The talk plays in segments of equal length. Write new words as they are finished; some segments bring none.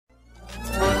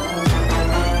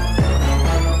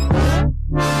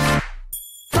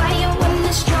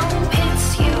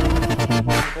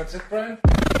That's it, Brian?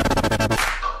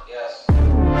 Yes. It's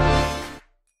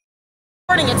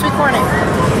recording.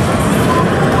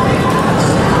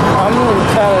 I'm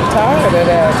kind of tired of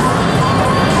that.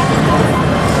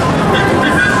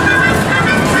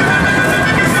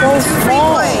 So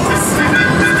small. It's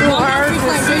too hard to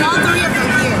see. All three of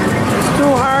them here. It's too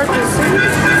hard to see.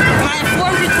 And I have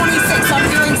 426, so I'm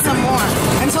doing some more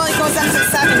until it goes up to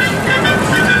 70.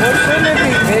 Well, shouldn't it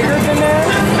be bigger than that?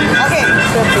 Okay.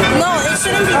 No, it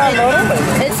shouldn't be big.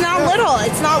 It's not little.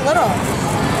 It's not little.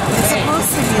 It's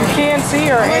supposed to be. You can't see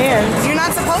your hands. You're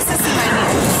not supposed to see my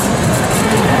hands.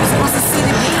 You're supposed to see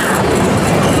the beat.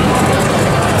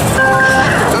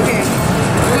 Okay.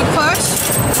 We push.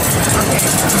 Okay.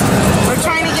 We're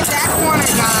trying to get that corner,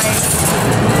 guys.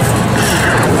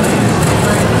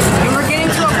 And we're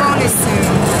getting to a bonus soon.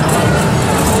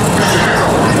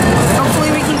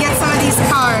 Hopefully we can get some of these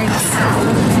cards.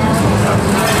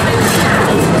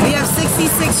 We have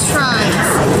 66 tries.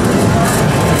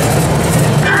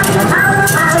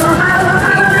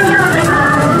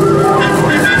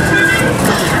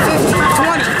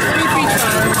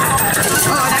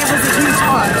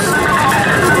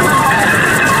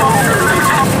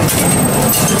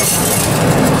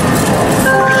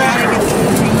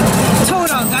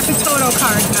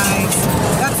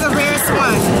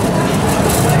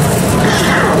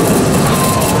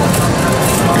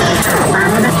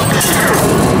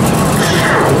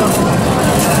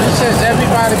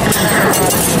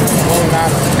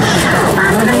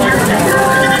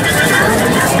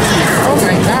 Oh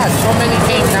my God, so many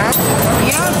came now?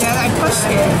 Yeah, Dad, I pushed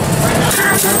it.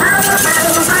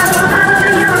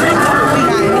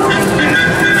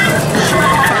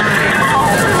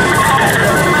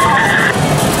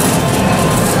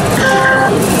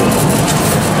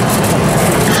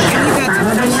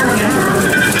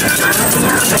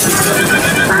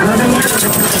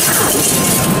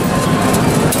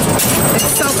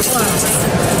 It's so close.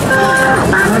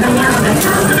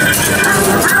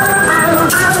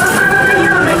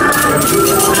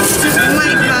 Oh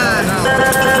my God.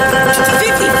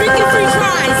 50 freaking free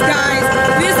tries, guys.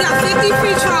 We've got 50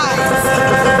 free tries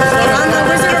on the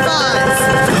Wizard of Oz.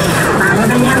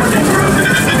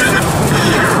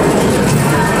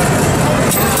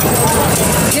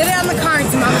 Get it on the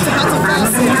cards, Mom. It's about to fall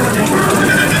soon.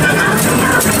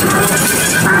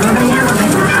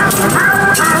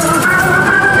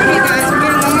 Okay, guys, we're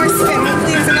getting one more spin.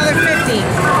 Hopefully it's another 50.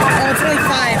 Oh, it's only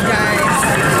 5, guys.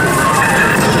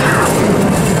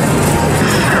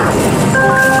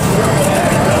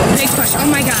 Big push. Oh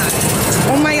my God.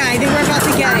 Oh my God. I think we're about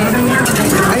to get it. I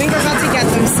think we're about to get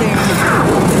them soon.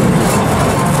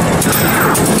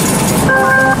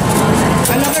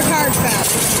 Another card back.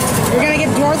 We're going to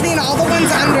get Dorothy and all the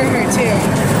ones under her too.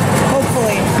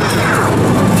 Hopefully.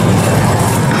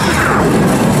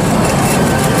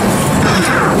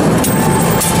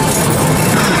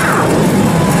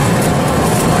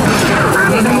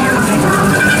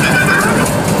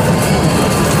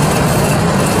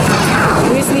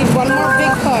 We just need one more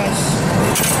big push.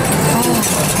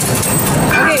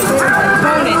 Okay, we're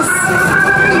bonus.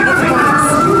 It's bonus.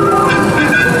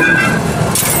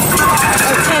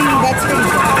 Oh, 10, that's pretty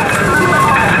good.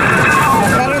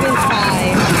 Better than 5.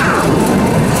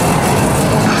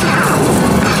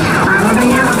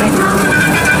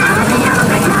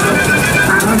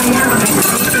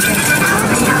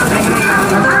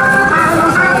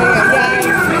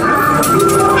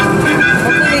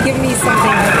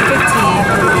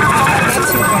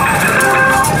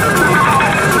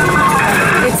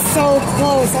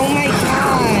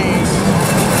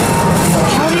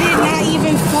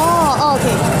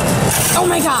 Oh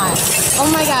my God. Oh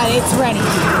my God, it's ready.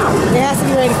 It has to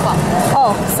be ready to fall.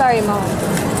 Oh, sorry, Mom.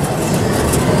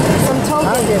 Some tokens.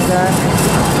 I'll get that.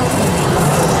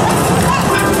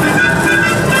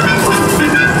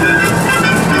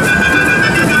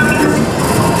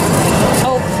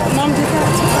 Oh, Mom did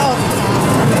that too. Oh.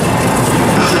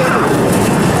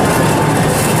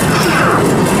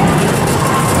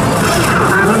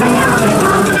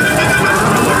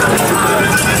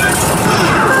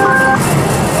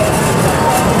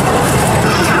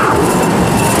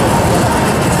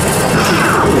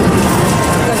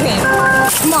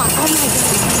 Come on. Oh my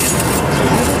God.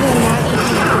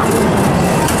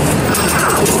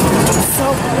 It's so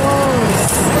close.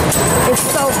 It's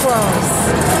so close.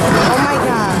 Oh my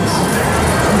gosh.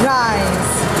 Guys.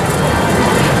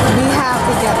 We have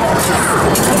to get this.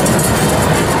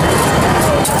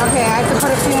 Okay, I have to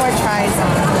put a few more tries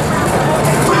on.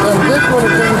 Well, this would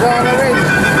have been gone already.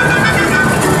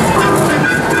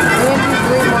 We have to do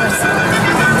 3 more spots.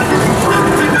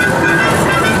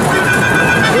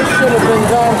 This should have been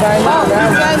gone by now. Oh,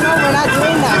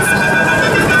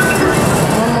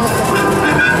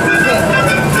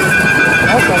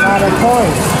 lot of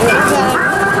coins.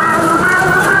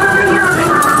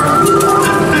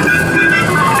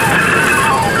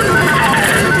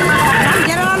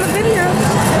 Get it on the video.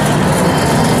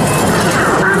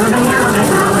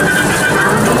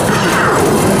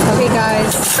 Okay,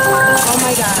 guys. Oh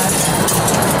my God.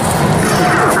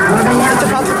 It's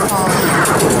about to fall.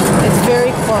 It's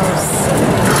very close.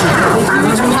 A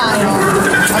huge pile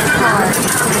of cards.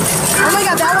 Oh my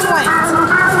God, that one went.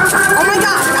 Oh my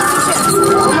God, got the chips.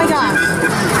 Oh my gosh.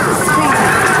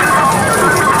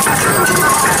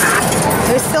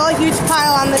 There's still a huge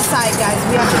pile on this side, guys.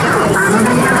 We have to get this.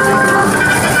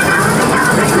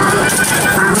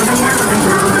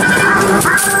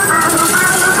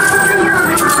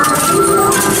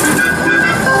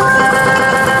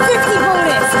 50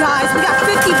 bonus, guys. We got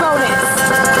 50 bonus.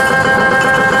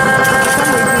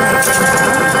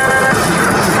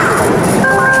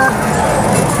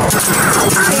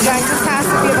 Okay, guys, this has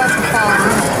to be about to fall.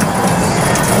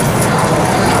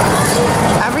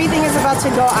 Everything is about to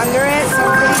go under it, so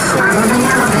I'm pretty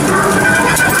sure.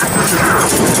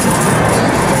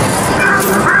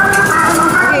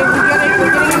 Okay,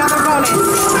 we're getting another bonus.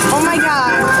 Oh my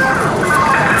God.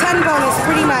 10 bonus,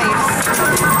 pretty nice.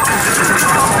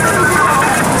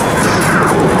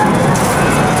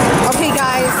 Okay,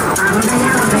 guys.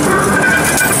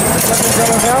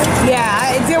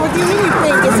 Yeah, what do you mean you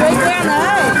think? It's right there on the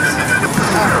edge.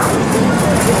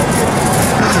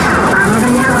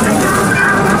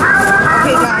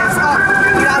 Okay, guys. Oh,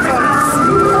 we got bonus.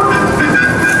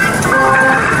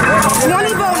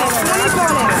 20 bonus. 20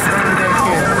 bonus.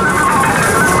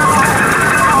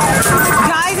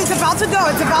 Guys, it's about to go.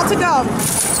 It's about to go.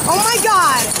 Oh my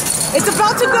God. It's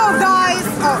about to go, guys.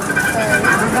 Oh,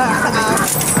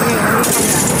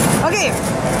 okay.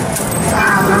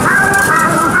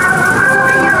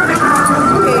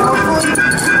 Okay, hopefully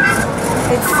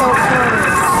it's so close.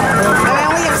 And I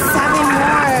only have 7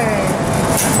 more.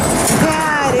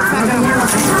 Dad, it's not going to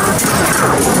fall.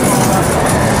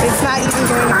 It's not even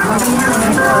going to fall.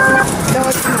 No,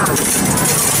 it's not.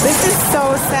 This is so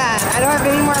sad. I don't have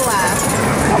any more left.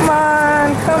 Come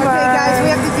on, come on. Okay, guys, we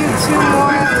have to do 2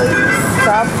 more at least.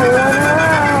 Stop fooling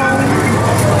around.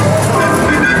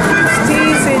 It's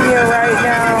teasing you right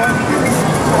now.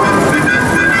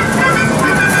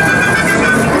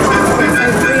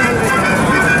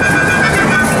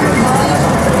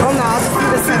 Oh no, I'll just do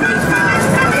the 75.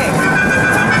 Okay.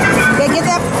 Yeah, get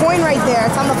that coin right there.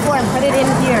 It's on the floor and put it in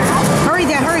here. Hurry,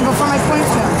 Dad, hurry before my coins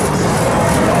go.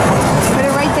 Put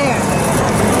it right there.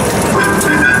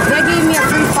 That gave me a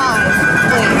 3-5,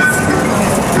 please.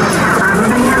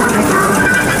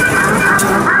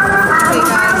 Okay,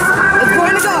 guys. It's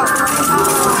going to go.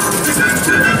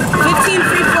 15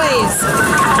 free plays.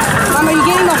 Mom, are you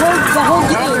getting the whole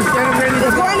game?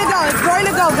 It's going to go. It's going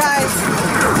to go, guys.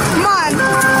 Come on.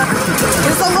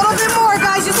 Just a little bit more,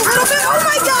 guys. Just a little bit. Oh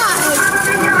my God.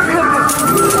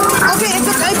 Okay,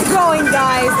 it's going,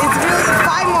 guys. It's really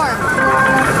 5 more.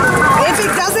 If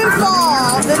it doesn't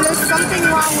fall, then there's something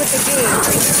wrong with the game.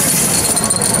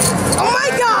 Oh my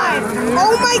God.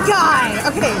 Oh my God.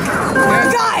 Okay.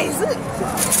 Guys.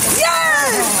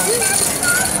 Yes.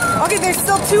 Okay, there's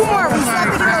still 2 more. We still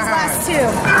have to get those last 2.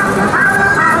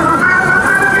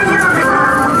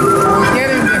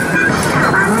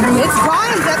 It's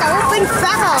gone, Jack. The whole thing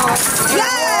fell.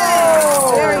 Yes!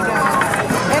 There we go.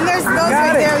 And there's those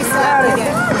right there we still have to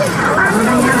get.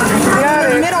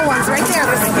 The middle ones right there.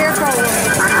 The scarecrow woman.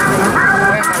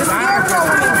 The scarecrow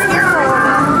woman. Scarecrow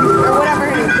woman. Or whatever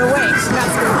her name is. The witch. Not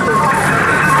scarecrow.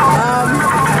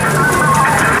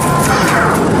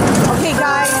 Okay,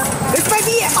 guys. This might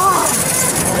be it. Oh!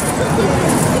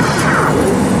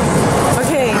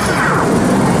 Okay.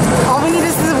 All we need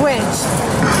is a witch.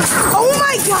 Oh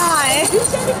my God!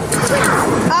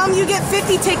 You get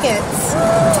 50 tickets.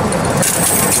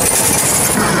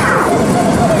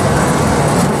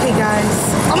 Okay, guys.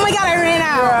 Oh my God, I ran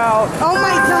out. You're out. Oh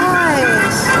my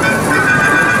gosh.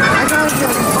 I can only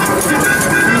feel I'm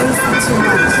losing too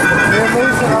much. You're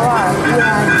losing a lot.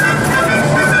 Yeah.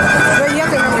 But you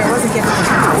have to remember, it was a gift.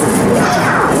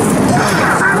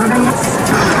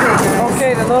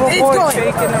 Okay, the little It's boy's going.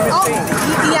 shaking the machine. Oh,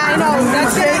 yeah, I know.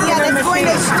 That's going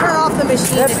to turn off the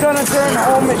machine. That's going to turn the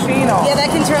whole machine off. Yeah, that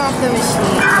can turn off the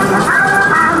machine.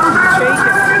 Shake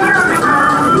it.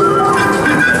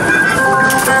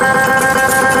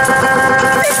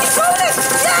 50 bonus!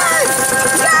 Yes!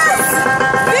 Yes!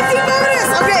 50 bonus!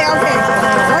 Okay.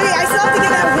 Okay, I still have to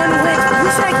get that one win. Who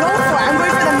should I go for? I'm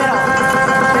going for the middle.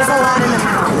 There's a lot in the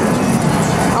middle.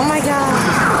 Oh my God.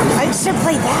 I should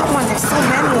play that one. There's so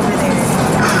many over there.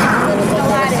 A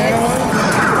lot in.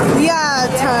 Yeah,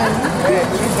 a ton.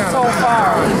 So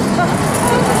far.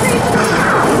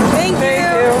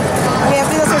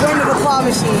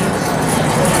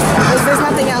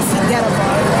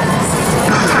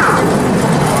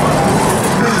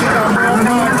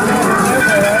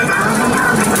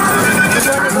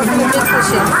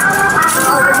 competition.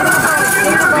 Oh, we're getting a bonus.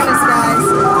 Get the bonus, guys.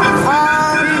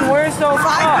 Where's those 5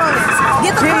 cups? bonus.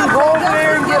 Get the Gene, cup. go over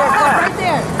there and get a cup. Right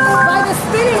there. By the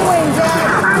spinning wing,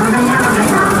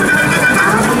 Dad.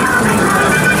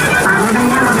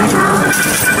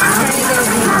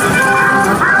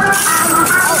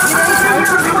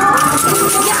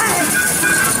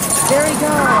 Yes! There we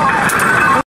go.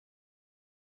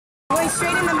 Going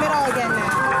straight in the middle again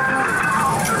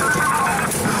now.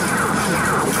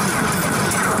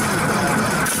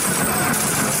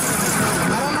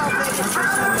 I don't know if they can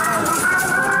push it.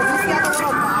 If you see how the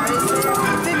little bar is there?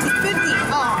 50, 50.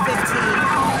 Oh, 15.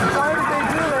 Why did they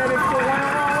do that if you went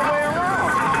all the way around?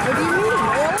 What do you mean?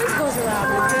 It always goes around.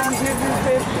 It didn't give you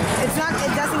 50. It's not,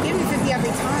 it doesn't give you 50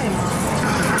 every time.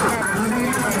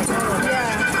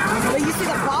 Yeah. But you see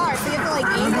the bar, so you have to like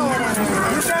angle it and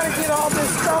everything. You gotta get all this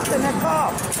stuff in the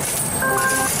cup.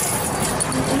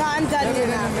 No, I'm done here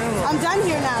now. I'm done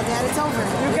here now, Dad. It's over.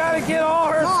 You gotta get all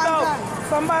her No, I'm stuff. done.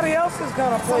 Somebody else is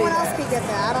gonna play Someone else that. can get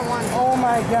that. I don't want it. Oh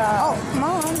my God. Oh,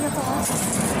 Mom, get the last one.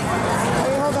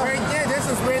 Wait, hold on. Right there, this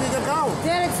is ready to go.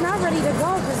 Dad, it's not ready to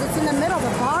go because it's in the middle.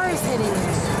 The bar is hitting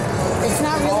it. It's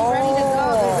not really ready to go.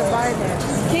 There's a bar there.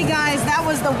 Okay, guys, that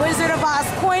was the Wizard of Oz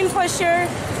coin pusher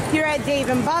here at Dave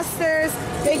 & Buster's.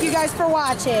 Thank you guys for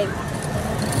watching.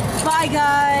 Bye,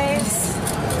 guys.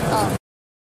 Oh.